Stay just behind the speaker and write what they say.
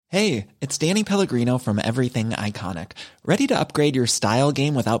Hey, it's Danny Pellegrino from Everything Iconic. Ready to upgrade your style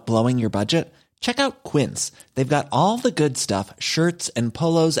game without blowing your budget? Check out Quince. They've got all the good stuff, shirts and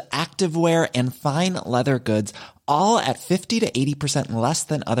polos, activewear, and fine leather goods, all at 50 to 80% less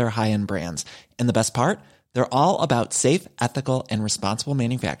than other high-end brands. And the best part? They're all about safe, ethical, and responsible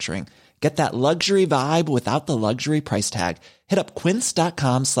manufacturing. Get that luxury vibe without the luxury price tag. Hit up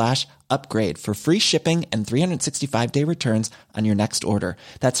quince.com/upgrade for free shipping and 365-day returns on your next order.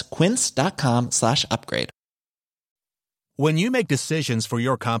 That's quince.com/upgrade. When you make decisions for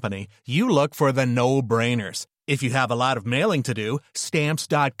your company, you look for the no-brainers. If you have a lot of mailing to do,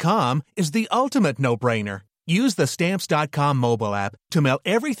 Stamps.com is the ultimate no-brainer. Use the Stamps.com mobile app to mail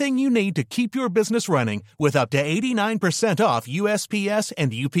everything you need to keep your business running with up to 89% off USPS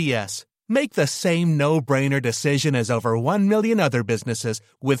and UPS. Make the same no-brainer decision as over 1 million other businesses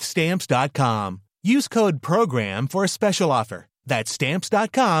with Stamps.com. Use code PROGRAM for a special offer. That's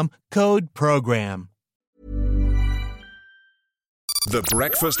Stamps.com, code PROGRAM. The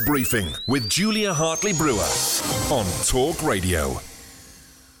Breakfast Briefing with Julia Hartley-Brewer on Talk Radio.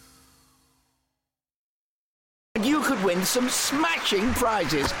 You could win some smashing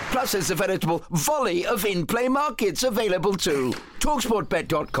prizes. Plus, there's a veritable volley of in-play markets available too.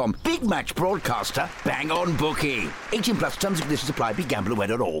 TalkSportBet.com. Big match broadcaster. Bang on bookie. 18 plus terms and conditions apply.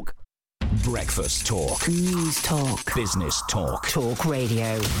 BeGambleAware.org. Breakfast talk. News talk. Business talk. Talk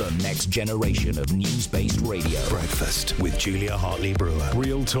radio. The next generation of news-based radio. Breakfast with Julia Hartley-Brewer.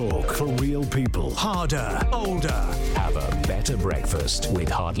 Real talk for real people. Harder, older. Have a better breakfast with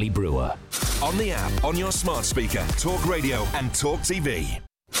Hartley Brewer. On the app, on your smart speaker, Talk Radio and Talk TV.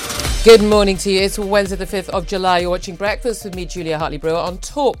 Good morning to you. It's Wednesday the 5th of July. You're watching Breakfast with me, Julia Hartley-Brewer, on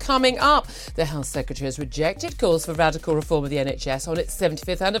Talk. Coming up, the Health Secretary has rejected calls for radical reform of the NHS on its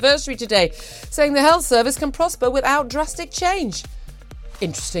 75th anniversary today, saying the health service can prosper without drastic change.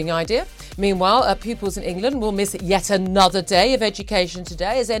 Interesting idea. Meanwhile, pupils in England will miss yet another day of education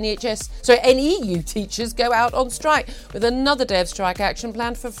today as NEU teachers go out on strike, with another day of strike action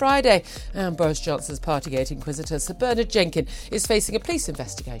planned for Friday. And Boris Johnson's Partygate inquisitor, Sir Bernard Jenkin, is facing a police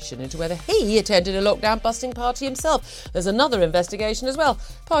investigation into whether he attended a lockdown-busting party himself. There's another investigation as well.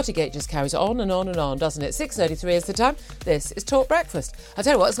 Partygate just carries on and on and on, doesn't it? 6:33 is the time. This is Talk Breakfast. I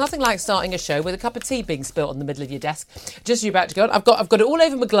tell you what, it's nothing like starting a show with a cup of tea being spilt on the middle of your desk. Just as you're about to go on. I've got it all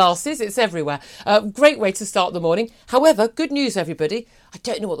over my glasses. It's everywhere. Great way to start the morning. However, good news, everybody. I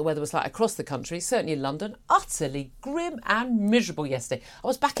don't know what the weather was like across the country, certainly in London. Utterly grim and miserable yesterday. I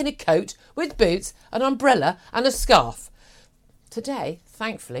was back in a coat with boots, an umbrella and a scarf. Today,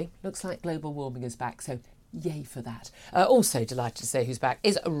 thankfully, looks like global warming is back, so yay for that. Also delighted to say who's back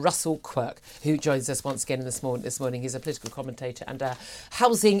is Russell Quirk, who joins us once again this morning. He's a political commentator and a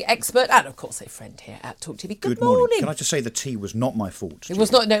housing expert and, of course, a friend here at Talk TV. Good morning. Can I just say the tea was not my fault? It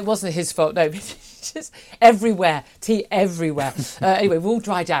was not. No, it wasn't his fault. No, just everywhere. Tea everywhere. Anyway, we've all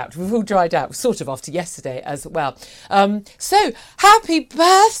dried out. Sort of after yesterday as well. So, happy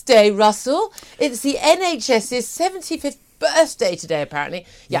birthday, Russell. It's the NHS's 75th birthday today, apparently.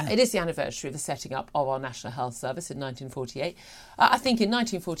 Yeah, it is the anniversary of the setting up of our National Health Service in 1948. I think in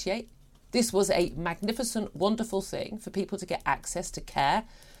 1948, this was a magnificent, wonderful thing for people to get access to care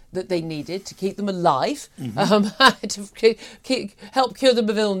that they needed to keep them alive, to help cure them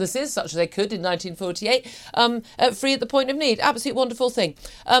of illnesses, such as they could in 1948, free at the point of need. Absolutely wonderful thing.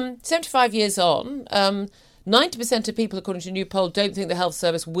 75 years on, 90% of people, according to a new poll, don't think the health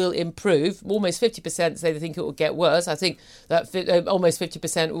service will improve. Almost 50% say they think it will get worse. I think that almost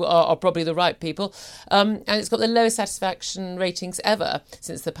 50% are probably the right people. And it's got the lowest satisfaction ratings ever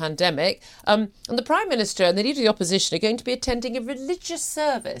since the pandemic. And the Prime Minister and the Leader of the Opposition are going to be attending a religious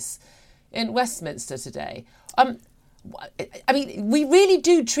service in Westminster today. I mean, we really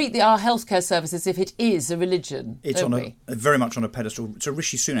do treat our healthcare service as if it is a religion. It's very much on a pedestal. So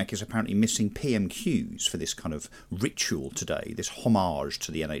Rishi Sunak is apparently missing PMQs for this kind of ritual today, this homage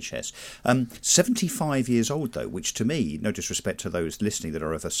to the NHS. 75 years old, though, which to me, no disrespect to those listening that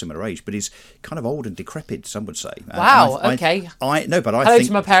are of a similar age, but is kind of old and decrepit, some would say. Wow, okay. Hello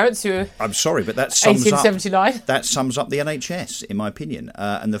to my parents who I'm sorry, but that sums 1879. That sums up the NHS, in my opinion.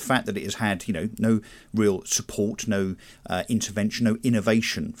 And the fact that it has had, no real support, no intervention, no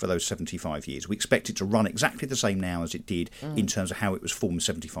innovation for those 75 years. We expect it to run exactly the same now as it did in terms of how it was formed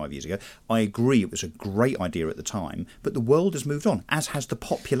 75 years ago. I agree it was a great idea at the time, but the world has moved on, as has the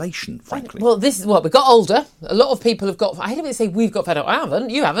population, frankly. Well, this is what we've got older. A lot of people have got, I don't say we've got fatter. I haven't,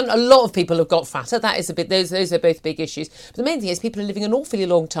 you haven't. A lot of people have got fatter. That is a bit, those are both big issues. But the main thing is people are living an awfully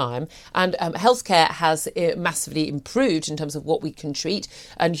long time, and healthcare has massively improved in terms of what we can treat,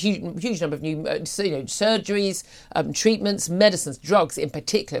 and huge number of new surgeries, treatments, medicines, drugs in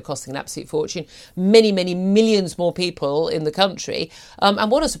particular, costing an absolute fortune. Many, many millions more people in the country.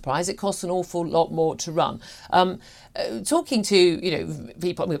 And what a surprise, it costs an awful lot more to run. Talking to,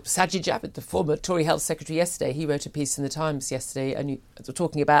 people, Sajid Javid, the former Tory Health Secretary yesterday, he wrote a piece in the Times yesterday and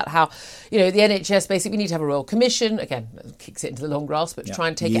talking about how, the NHS, basically, we need to have a Royal Commission. Again, kicks it into the long grass, but to try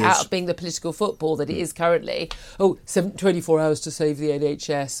and take it out of being the political football that it is currently. 24 hours to save the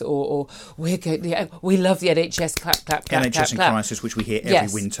NHS, or we love the NHS, clap, NHS in crisis, which we hear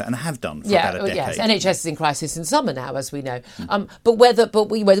every winter and have done for about a decade. Yes, NHS is in crisis in summer now, as we know. But whether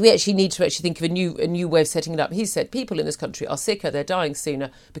we actually need to think of a new way of setting it up. He said people in this country are sicker, they're dying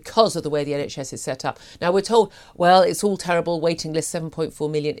sooner because of the way the NHS is set up. Now we're told, well, it's all terrible, waiting list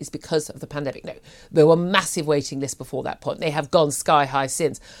 7.4 million is because of the pandemic. No, there were massive waiting lists before that point. They have gone sky high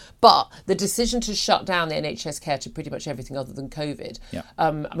since. But the decision to shut down the NHS care to pretty much everything other than COVID. Yeah.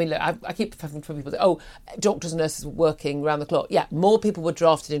 I keep having people say, doctors and nurses were working around the clock. Yeah, more people were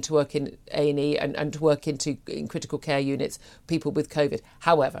drafted into work in A&E and to work in critical care units, people with COVID.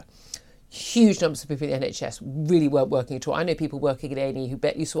 However, huge numbers of people in the NHS really weren't working at all. I know people working at A&E who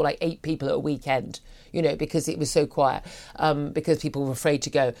bet you saw like 8 people at a weekend, because it was so quiet, because people were afraid to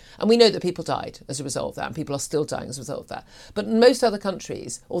go. And we know that people died as a result of that, and people are still dying as a result of that. But in most other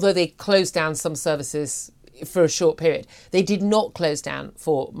countries, although they closed down some services for a short period, they did not close down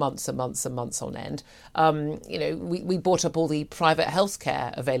for months and months and months on end. We bought up all the private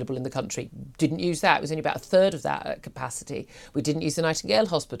healthcare available in the country. Didn't use that. It was only about a third of that at capacity. We didn't use the Nightingale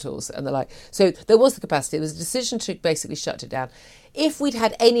hospitals and the like. So there was the capacity. There was a decision to basically shut it down. If we'd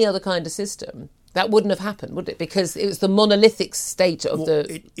had any other kind of system, that wouldn't have happened, would it? Because it was the monolithic state of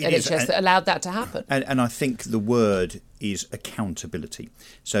the NHS that allowed that to happen. And I think the word is accountability.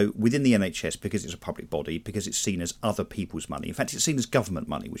 So within the NHS, because it's a public body, because it's seen as other people's money, in fact, it's seen as government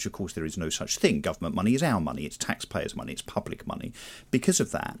money, which of course there is no such thing. Government money is our money, it's taxpayers' money, it's public money. Because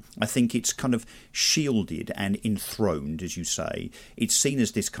of that, I think it's kind of shielded and enthroned, as you say. It's seen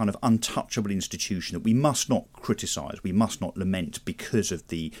as this kind of untouchable institution that we must not criticise, we must not lament because of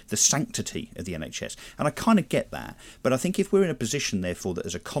the sanctity of the NHS. And I kind of get that. But I think if we're in a position, therefore, that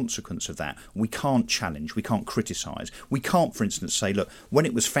as a consequence of that, we can't challenge, we can't criticise, we can't, for instance, say, look, when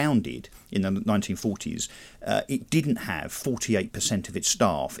it was founded in the 1940s, it didn't have 48% of its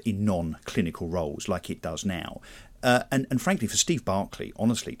staff in non-clinical roles like it does now. And frankly, for Steve Barclay,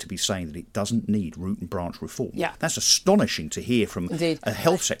 honestly, to be saying that it doesn't need root and branch reform, that's astonishing to hear from a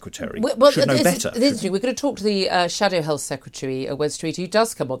health secretary. Should know better. We're going to talk to the Shadow Health Secretary, Wes Street, who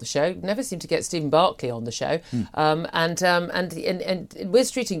does come on the show. Never seem to get Stephen Barclay on the show. And Wes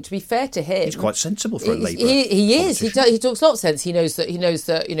Street, to be fair to him, he's quite sensible for a Labour. He is. He talks a lot of sense. He knows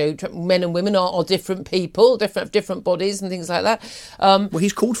that men and women are different people, different bodies and things like that. Well,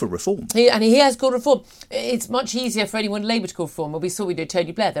 he's called for reform. He has called reform. It's much easier for anyone in Labour to call reform. Well, we saw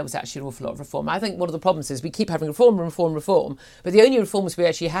Tony Blair, there was actually an awful lot of reform. I think one of the problems is we keep having reform, but the only reforms we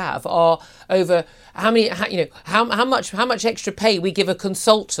actually have are over how much extra pay we give a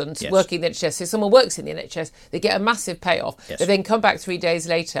consultant working in the NHS. So someone works in the NHS, they get a massive payoff. Yes. They then come back 3 days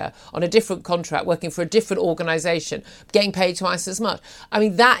later on a different contract, working for a different organisation, getting paid twice as much. I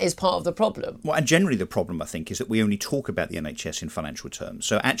mean, that is part of the problem. Well, and generally the problem, I think, is that we only talk about the NHS in financial terms.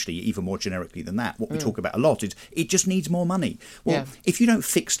 So actually, even more generically than that, what we talk about a lot is it just needs more money. Well, if you don't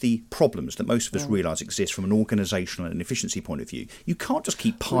fix the problems that most of us realise exist from an organisational and efficiency point of view, you can't just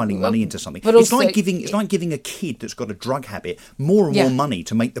keep piling money into something. But it's like giving a kid that's got a drug habit more and more money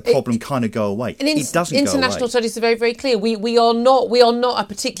to make the problem kind of go away. It doesn't go away. International studies are very, very clear. We are not a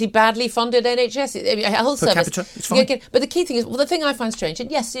particularly badly funded NHS. Health per service. capita, it's fine. But the key thing is, the thing I find strange,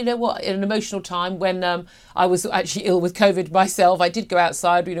 and yes, you know what, in an emotional time when I was actually ill with COVID myself, I did go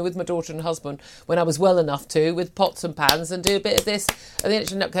outside, with my daughter and husband when I was well enough to, with pots and pans, and do a bit of this. And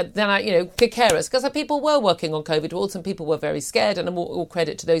then I, could care us, because people were working on COVID wards and people were very scared, and all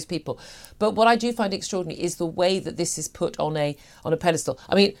credit to those people. But what I do find extraordinary is the way that this is put on a pedestal.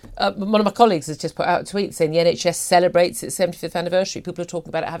 I mean, one of my colleagues has just put out a tweet saying the NHS celebrates its 75th anniversary. People are talking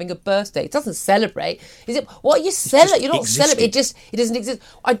about it having a birthday. It doesn't celebrate. Is it? What are you celebrating? You're not celebrating. It doesn't exist.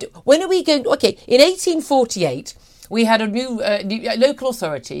 When are we going? Okay, in 1848. We had a new local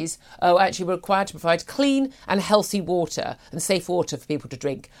authorities actually were required to provide clean and healthy water and safe water for people to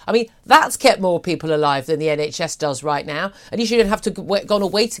drink. I mean, that's kept more people alive than the NHS does right now. And you shouldn't have to go on a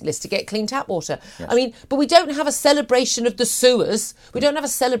waiting list to get clean tap water. Yes. I mean, but we don't have a celebration of the sewers. We don't have a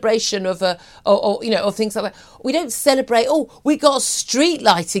celebration of of things like that. We don't celebrate. We got street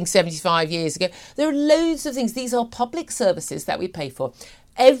lighting 75 years ago. There are loads of things. These are public services that we pay for.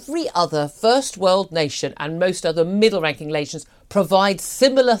 Every other first world nation and most other middle-ranking nations provide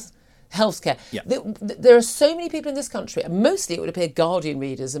similar healthcare. Yeah. There are so many people in this country, and mostly it would appear Guardian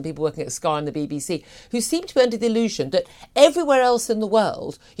readers and people working at Sky and the BBC, who seem to be under the illusion that everywhere else in the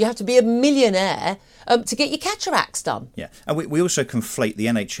world you have to be a millionaire to get your cataracts done. Yeah, and we also conflate the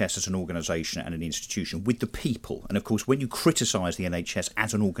NHS as an organisation and an institution with the people. And of course, when you criticise the NHS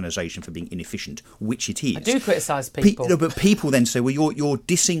as an organisation for being inefficient, which it is, I do criticise people. But people then say, well, you're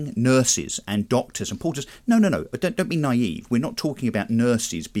dissing nurses and doctors and porters. No. Don't be naive. We're not talking about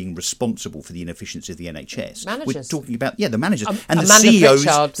nurses being responsible for the inefficiency of the NHS. Managers. We're talking about the managers and the Amanda CEOs,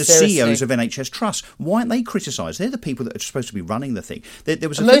 Pritchard, the seriously. CEOs of NHS trusts. Why aren't they criticised? They're the people that are supposed to be running the thing. There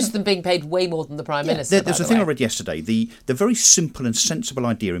was Most of them being paid way more than the Prime Minister. There's a thing I read yesterday, the very simple and sensible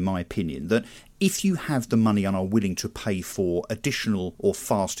idea, in my opinion, that if you have the money and are willing to pay for additional or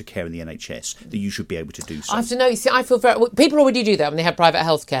faster care in the NHS, that you should be able to do so. I have to know. See, I feel people already do that when they have private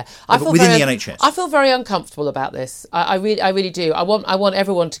healthcare. Within the NHS, I feel very uncomfortable about this. I really do. I want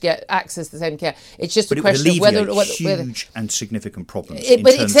everyone to get access to the same care. It's just a question of whether huge and significant problems.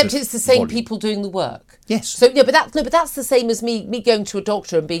 Except it's the same volume. people doing the work. Yes. So but that's the same as me going to a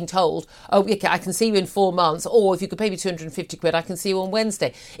doctor and being told, oh, okay, I can see you in 4 months, or if you could pay me 250 quid, I can see you on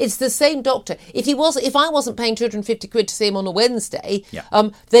Wednesday. It's the same doctor. If I wasn't paying 250 quid to see him on a Wednesday,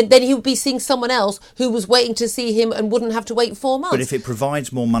 then he would be seeing someone else who was waiting to see him and wouldn't have to wait 4 months. But if it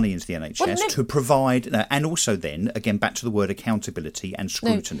provides more money into the NHS to provide, and also then again back to the word accountability and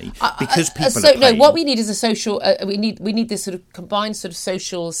scrutiny, because people are paying. What we need is a social. We need this sort of combined sort of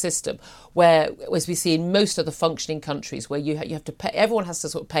social system where, as we see in most other functioning countries, where you have to pay. Everyone has to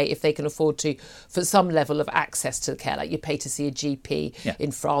sort of pay if they can afford to for some level of access to care. Like you pay to see a GP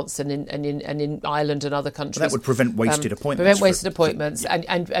in France and in Ireland and other countries. Well, that would prevent wasted appointments.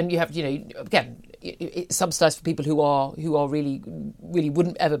 And you have, again, it's subsidised for people who are really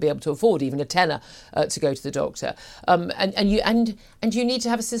wouldn't ever be able to afford even a tenner to go to the doctor. And you need to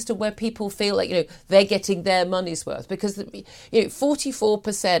have a system where people feel like they're getting their money's worth, because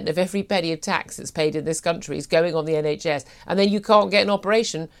 44% of every penny of tax that's paid in this country is going on the NHS, and then you can't get an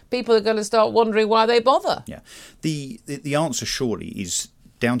operation. People are going to start wondering why they bother. Yeah, the answer surely is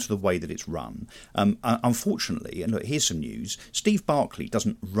down to the way that it's run. Unfortunately, and look, here's some news, Steve Barclay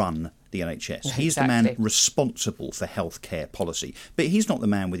doesn't run the NHS. He's the man responsible for healthcare policy. But he's not the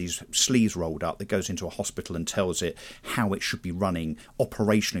man with his sleeves rolled up that goes into a hospital and tells it how it should be running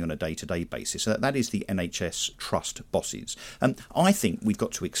operationally on a day-to-day basis. So that is the NHS trust bosses. I think we've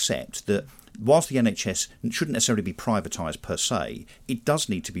got to accept that whilst the NHS shouldn't necessarily be privatised per se, it does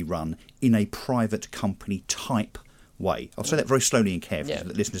need to be run in a private company type way. I'll say that very slowly and carefully so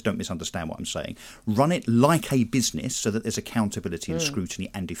that listeners don't misunderstand what I'm saying. Run it like a business so that there's accountability and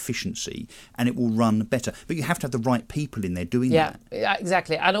scrutiny and efficiency, and it will run better. But you have to have the right people in there doing that. Yeah,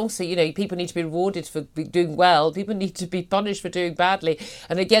 exactly. And also, people need to be rewarded for doing well. People need to be punished for doing badly.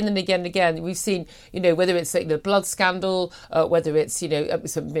 And again and again and again, we've seen, whether it's the blood scandal, whether it's,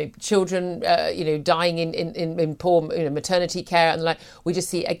 some children, dying in poor maternity care and the like. We just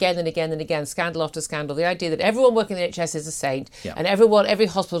see again and again and again, scandal after scandal. The idea that everyone working in the NHS is a saint, and every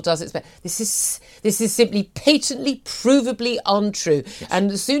hospital does its best. This is simply patently, provably untrue. Yes. And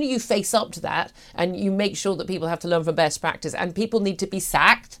the sooner you face up to that, and you make sure that people have to learn from best practice, and people need to be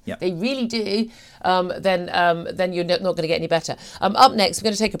sacked, they really do, then you're not going to get any better. Up next, we're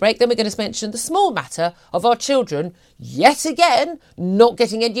going to take a break. Then we're going to mention the small matter of our children yet again not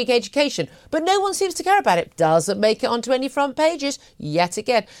getting any education, but no one seems to care about it. Doesn't make it onto any front pages yet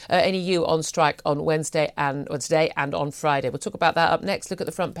again. NEU on strike on Wednesday and today and on Friday. We'll talk about that up next. Look at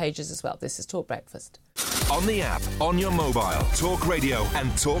the front pages as well. This is Talk Breakfast. On the app, on your mobile, Talk Radio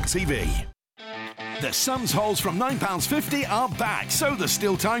and Talk TV. The Sun's hauls from £9.50 are back, so there's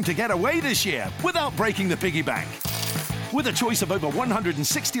still time to get away this year without breaking the piggy bank. With a choice of over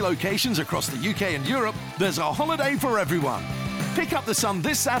 160 locations across the UK and Europe, there's a holiday for everyone. Pick up the Sun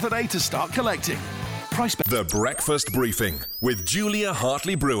this Saturday to start collecting. The Breakfast Briefing with Julia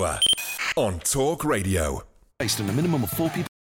Hartley-Brewer on Talk Radio. Based on a minimum of 4 people.